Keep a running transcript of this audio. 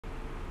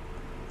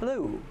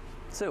Hello!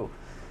 So,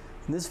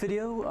 in this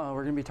video,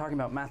 we're going to be talking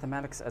about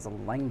mathematics as a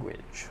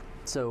language.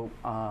 So,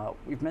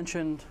 we've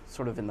mentioned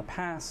sort of in the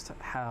past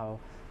how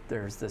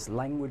there's this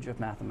language of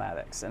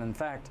mathematics, and in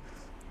fact,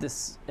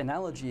 this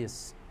analogy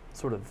is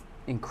sort of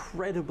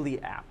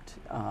incredibly apt,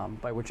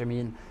 by which I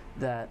mean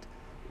that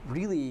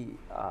really,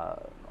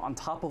 on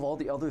top of all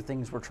the other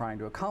things we're trying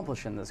to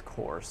accomplish in this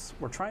course,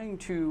 we're trying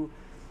to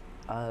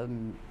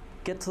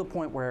get to the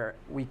point where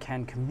we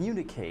can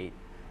communicate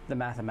the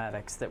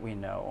mathematics that we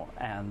know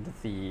and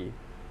the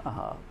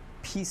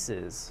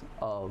pieces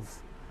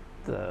of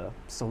the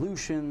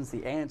solutions,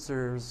 the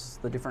answers,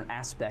 the different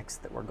aspects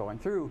that we're going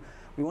through.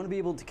 We want to be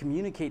able to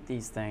communicate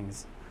these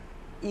things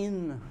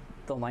in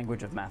the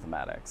language of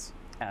mathematics.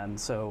 And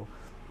so,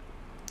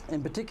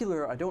 in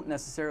particular, I don't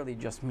necessarily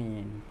just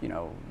mean, you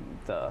know,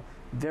 the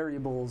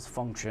variables,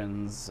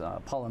 functions,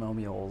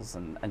 polynomials,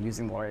 and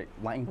using the right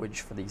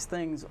language for these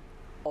things,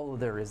 although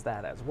there is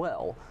that as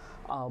well.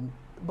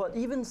 But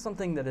even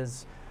something that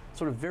is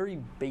sort of very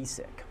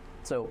basic.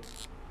 So,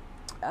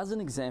 as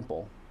an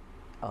example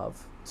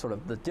of sort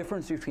of the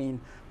difference between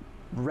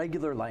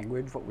regular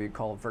language, what we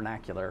call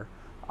vernacular,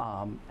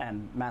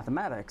 and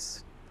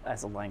mathematics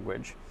as a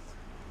language.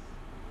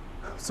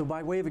 So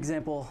by way of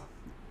example,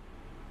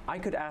 I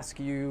could ask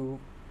you,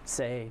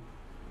 say,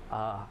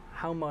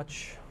 how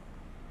much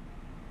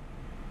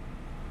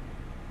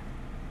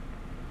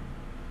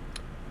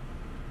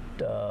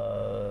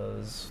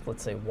does,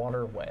 let's say,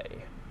 water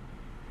weigh?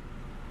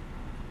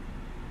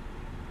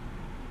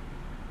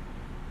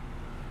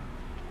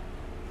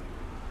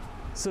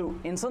 So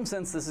in some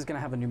sense, this is going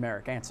to have a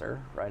numeric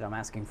answer, right? I'm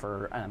asking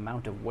for an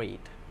amount of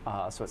weight.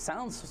 So it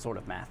sounds sort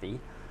of mathy,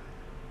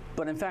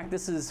 but in fact,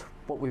 this is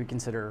what we would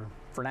consider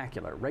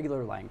vernacular,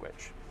 regular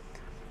language.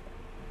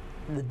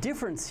 The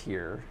difference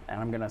here, and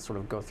I'm going to sort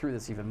of go through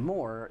this even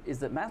more, is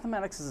that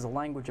mathematics is a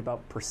language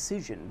about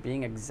precision,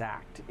 being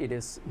exact. It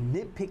is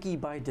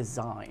nitpicky by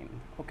design,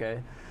 okay?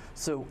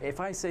 So if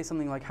I say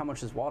something like, how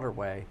much does water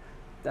weigh?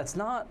 That's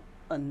not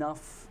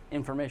enough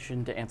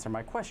information to answer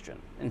my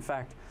question. In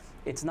fact,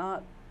 it's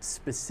not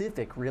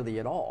specific really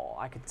at all.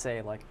 I could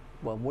say like,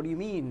 well, what do you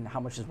mean, how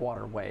much does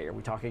water weigh? Are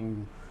we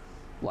talking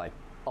like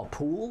a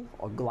pool,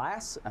 a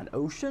glass, an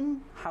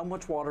ocean? How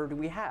much water do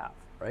we have,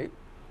 right?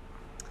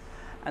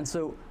 And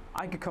so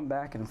I could come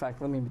back, and in fact,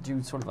 let me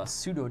do sort of a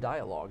pseudo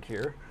dialogue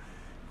here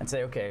and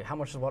say, okay, how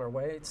much does water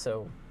weigh?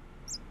 So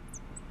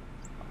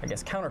I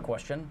guess counter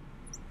question,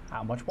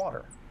 how much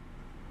water?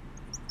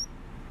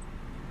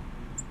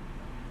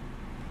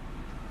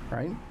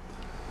 Right?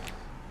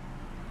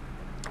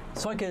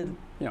 So I could,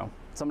 you know,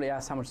 somebody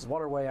asks how much does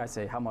water weigh, I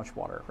say how much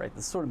water, right?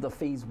 This is sort of the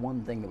phase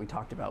one thing that we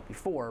talked about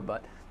before,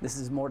 but this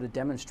is more to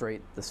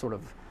demonstrate the sort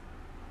of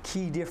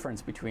key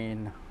difference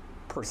between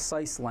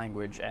precise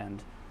language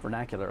and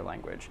vernacular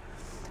language.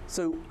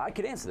 So I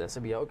could answer this,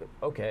 it'd be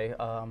okay,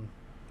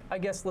 I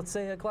guess let's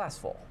say a glass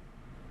full.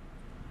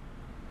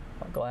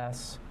 A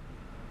glass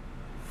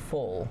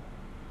full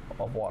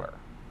of water.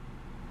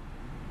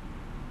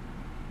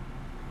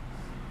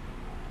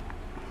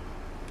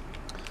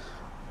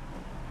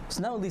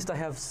 So now at least I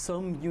have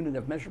some unit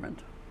of measurement,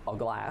 a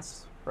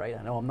glass, right?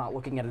 I know I'm not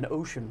looking at an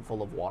ocean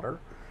full of water.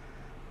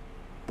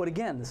 But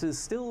again, this is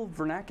still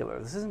vernacular.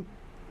 This isn't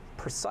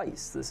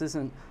precise. This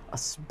isn't a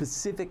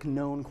specific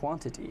known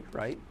quantity,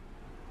 right?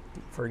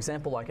 For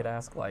example, I could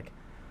ask like,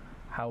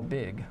 how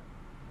big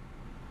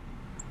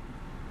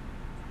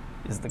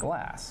is the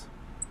glass?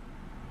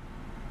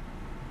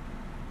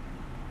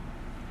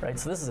 Right,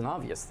 so this is an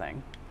obvious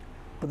thing.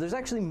 But there's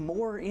actually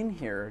more in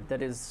here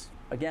that is,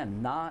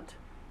 again, not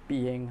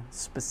being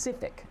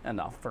specific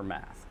enough for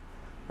math,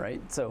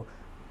 right? So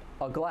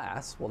a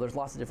glass, well, there's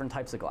lots of different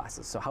types of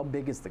glasses. So how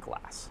big is the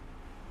glass?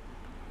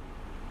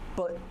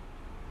 But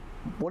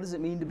what does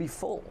it mean to be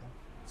full?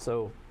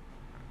 So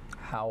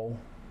how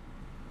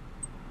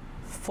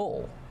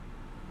full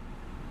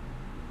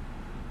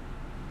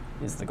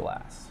is the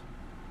glass?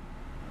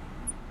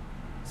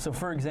 So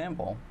for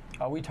example,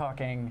 are we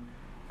talking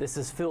this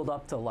is filled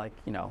up to like,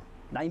 you know,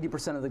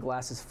 90% of the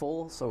glass is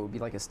full, so it would be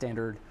like a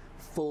standard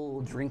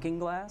full drinking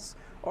glass?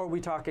 Or are we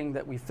talking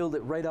that we filled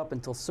it right up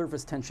until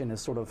surface tension is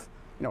sort of,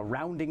 you know,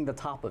 rounding the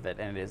top of it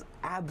and it is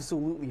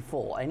absolutely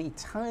full? Any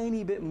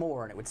tiny bit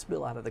more and it would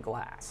spill out of the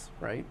glass,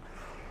 right?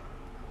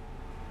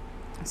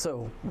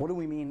 So what do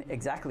we mean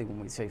exactly when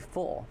we say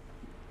full?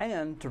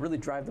 And to really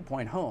drive the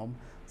point home,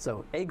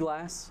 so a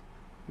glass,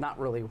 not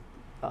really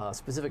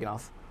specific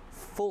enough,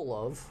 full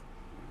of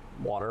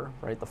water,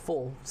 right? The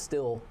full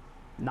still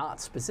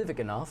not specific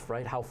enough,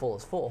 right? How full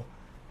is full?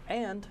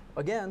 And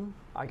again,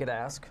 I could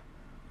ask,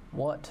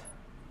 what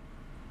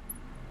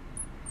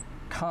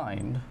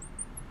kind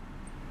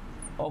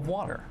of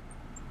water?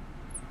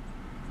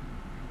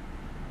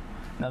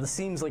 Now this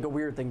seems like a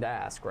weird thing to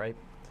ask, right?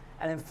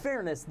 And in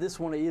fairness, this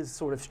one is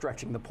sort of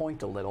stretching the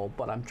point a little,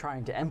 but I'm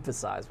trying to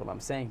emphasize what I'm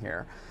saying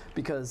here,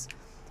 because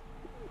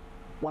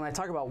when I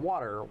talk about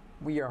water,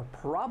 we are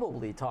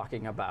probably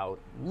talking about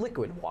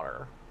liquid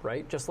water,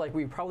 right? Just like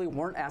we probably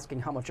weren't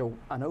asking how much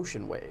an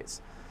ocean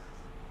weighs.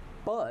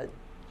 But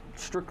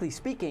strictly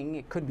speaking,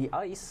 it could be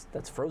ice,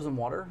 that's frozen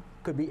water,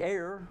 could be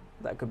air,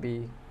 that could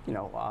be,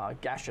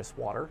 gaseous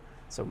water,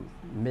 so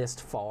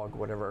mist, fog,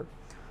 whatever.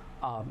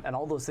 And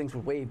all those things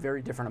would weigh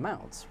very different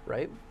amounts,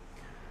 right?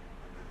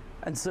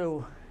 And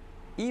so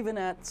even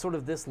at sort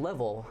of this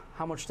level,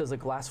 how much does a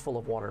glass full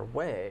of water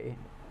weigh?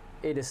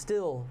 It is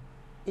still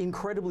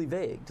incredibly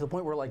vague, to the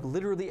point where like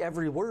literally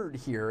every word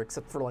here,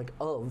 except for like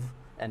of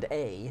and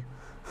a,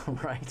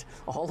 right?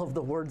 All of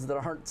the words that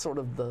aren't sort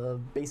of the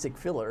basic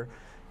filler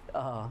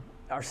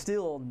are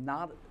still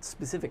not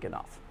specific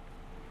enough.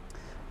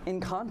 In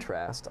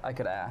contrast, I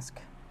could ask,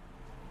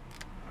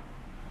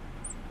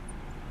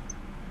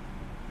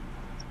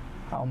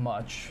 how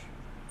much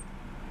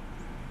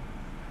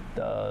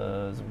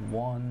does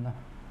 1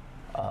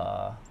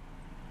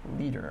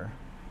 liter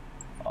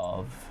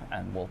of,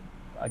 and we'll,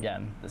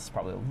 again, this is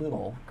probably a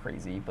little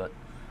crazy, but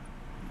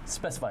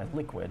specify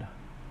liquid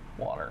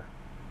water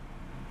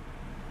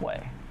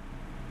weigh?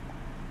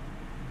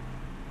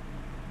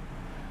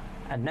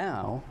 And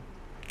now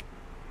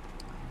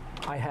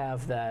I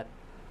have that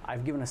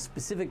I've given a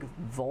specific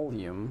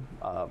volume,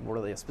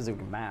 really a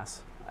specific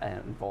mass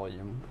and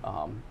volume,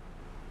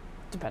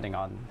 depending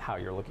on how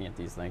you're looking at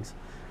these things.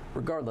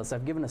 Regardless,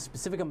 I've given a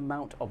specific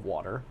amount of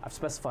water. I've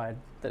specified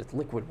that it's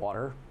liquid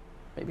water,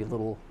 maybe a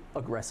little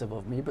aggressive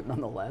of me, but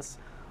nonetheless.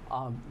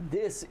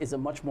 This is a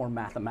much more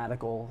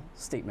mathematical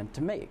statement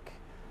to make,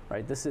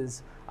 right? This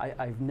is,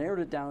 I've narrowed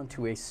it down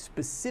to a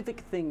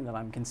specific thing that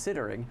I'm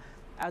considering,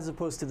 as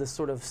opposed to this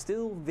sort of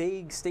still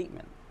vague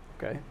statement,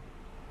 okay?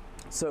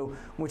 So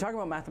when we talk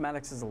about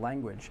mathematics as a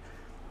language,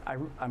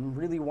 I'm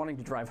really wanting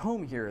to drive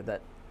home here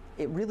that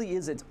it really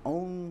is its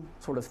own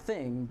sort of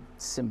thing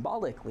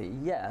symbolically,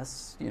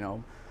 yes,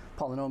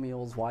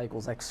 polynomials, y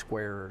equals x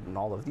squared, and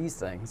all of these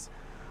things.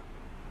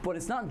 But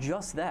it's not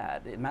just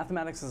that.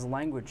 Mathematics as a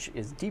language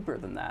is deeper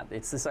than that.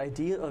 It's this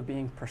idea of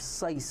being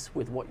precise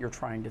with what you're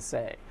trying to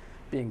say,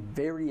 being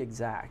very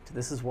exact.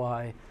 This is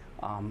why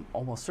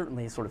almost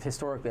certainly, sort of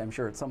historically, I'm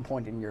sure at some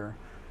point in your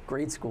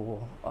grade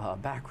school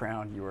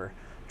background, you were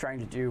trying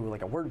to do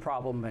like a word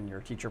problem, and your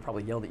teacher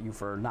probably yelled at you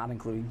for not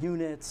including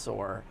units,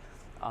 or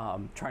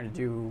trying to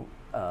do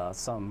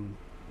some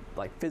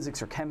like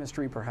physics or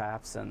chemistry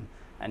perhaps, and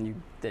you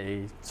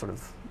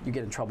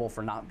get in trouble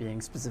for not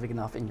being specific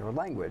enough in your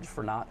language,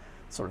 for not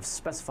sort of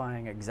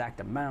specifying exact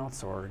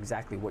amounts or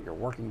exactly what you're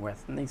working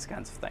with, and these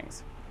kinds of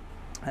things.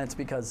 And it's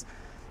because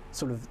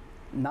sort of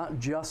not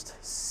just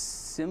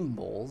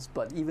symbols,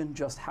 but even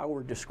just how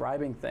we're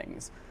describing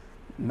things.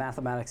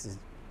 Mathematics is,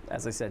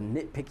 as I said,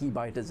 nitpicky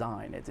by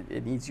design.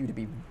 It needs you to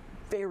be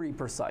very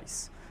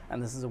precise.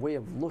 And this is a way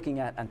of looking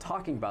at and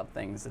talking about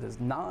things that is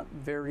not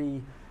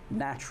very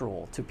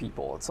natural to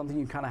people. It's something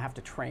you kind of have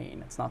to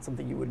train. It's not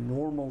something you would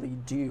normally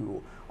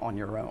do on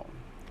your own,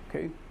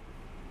 okay?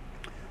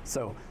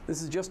 So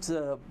this is just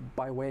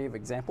by way of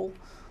example,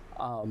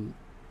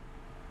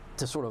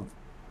 to sort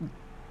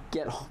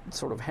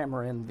of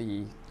hammer in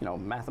the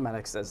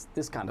mathematics as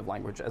this kind of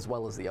language as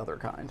well as the other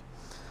kind.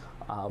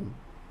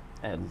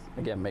 And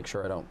again, make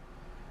sure I don't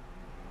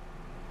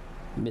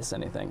miss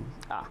anything.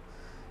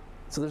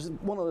 So there's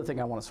one other thing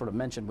I want to sort of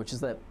mention, which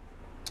is that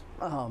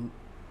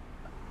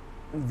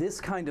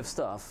this kind of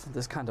stuff,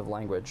 this kind of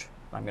language,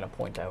 I'm going to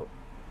point out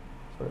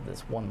sort of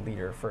this 1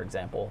 liter, for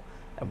example,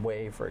 and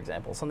weigh, for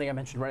example. Something I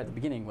mentioned right at the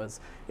beginning was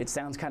it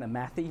sounds kind of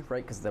mathy,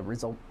 right? Because the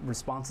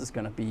response is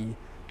going to be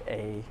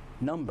a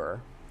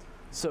number.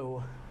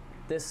 So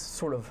this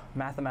sort of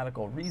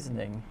mathematical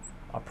reasoning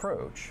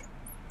approach,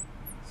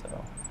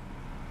 so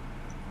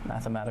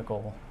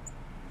mathematical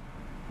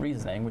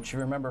reasoning, which you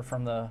remember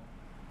from the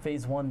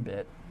phase 1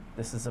 bit,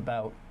 this is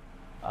about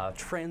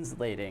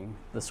translating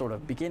the sort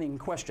of beginning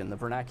question, the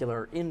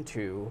vernacular,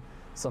 into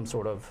some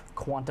sort of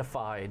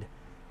quantified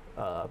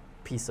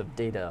piece of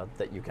data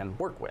that you can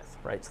work with,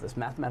 right? So this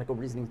mathematical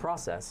reasoning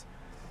process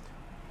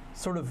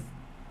sort of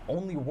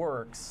only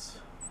works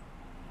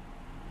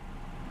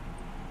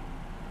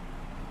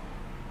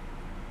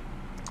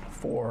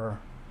for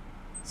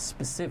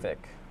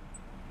specific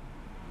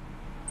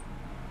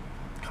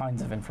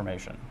kinds of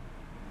information.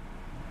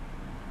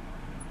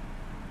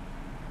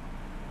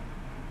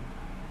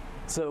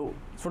 So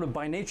sort of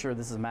by nature,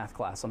 this is a math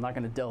class. I'm not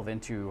going to delve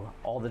into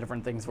all the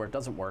different things where it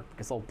doesn't work,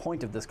 because the whole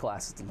point of this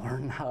class is to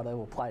learn how to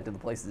apply it to the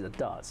places it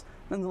does.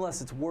 Nonetheless,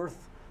 it's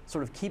worth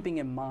sort of keeping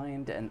in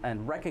mind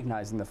and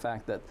recognizing the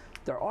fact that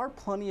there are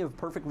plenty of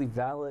perfectly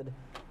valid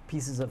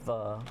pieces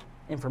of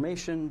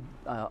information,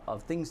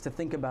 of things to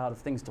think about, of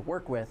things to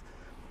work with,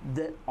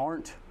 that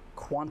aren't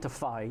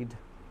quantified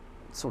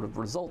sort of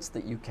results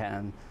that you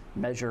can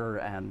measure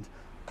and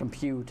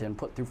compute and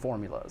put through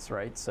formulas,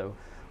 right? So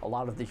a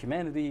lot of the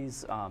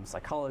humanities,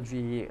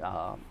 psychology,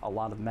 a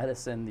lot of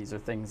medicine, these are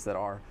things that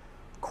are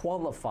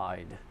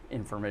qualified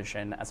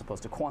information as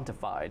opposed to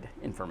quantified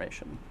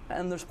information.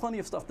 And there's plenty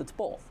of stuff that's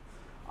both.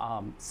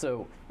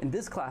 So in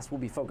this class, we'll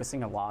be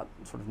focusing a lot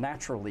sort of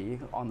naturally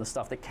on the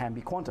stuff that can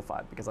be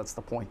quantified, because that's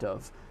the point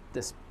of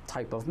this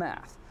type of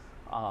math.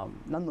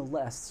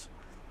 Nonetheless,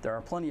 there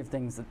are plenty of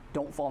things that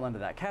don't fall into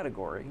that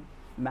category,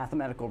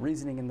 mathematical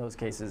reasoning in those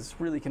cases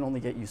really can only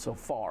get you so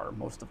far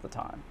most of the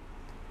time.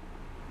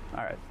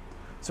 All right,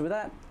 so with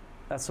that,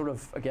 that's sort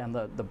of, again,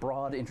 the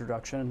broad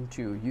introduction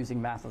to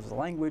using math as a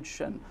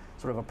language and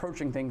sort of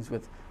approaching things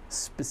with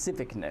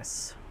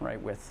specificness,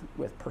 right, with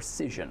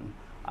precision.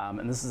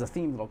 And this is a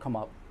theme that'll come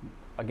up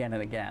again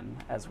and again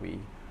as we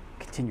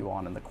continue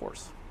on in the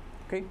course.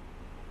 Okay,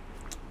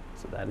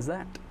 so that is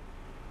that.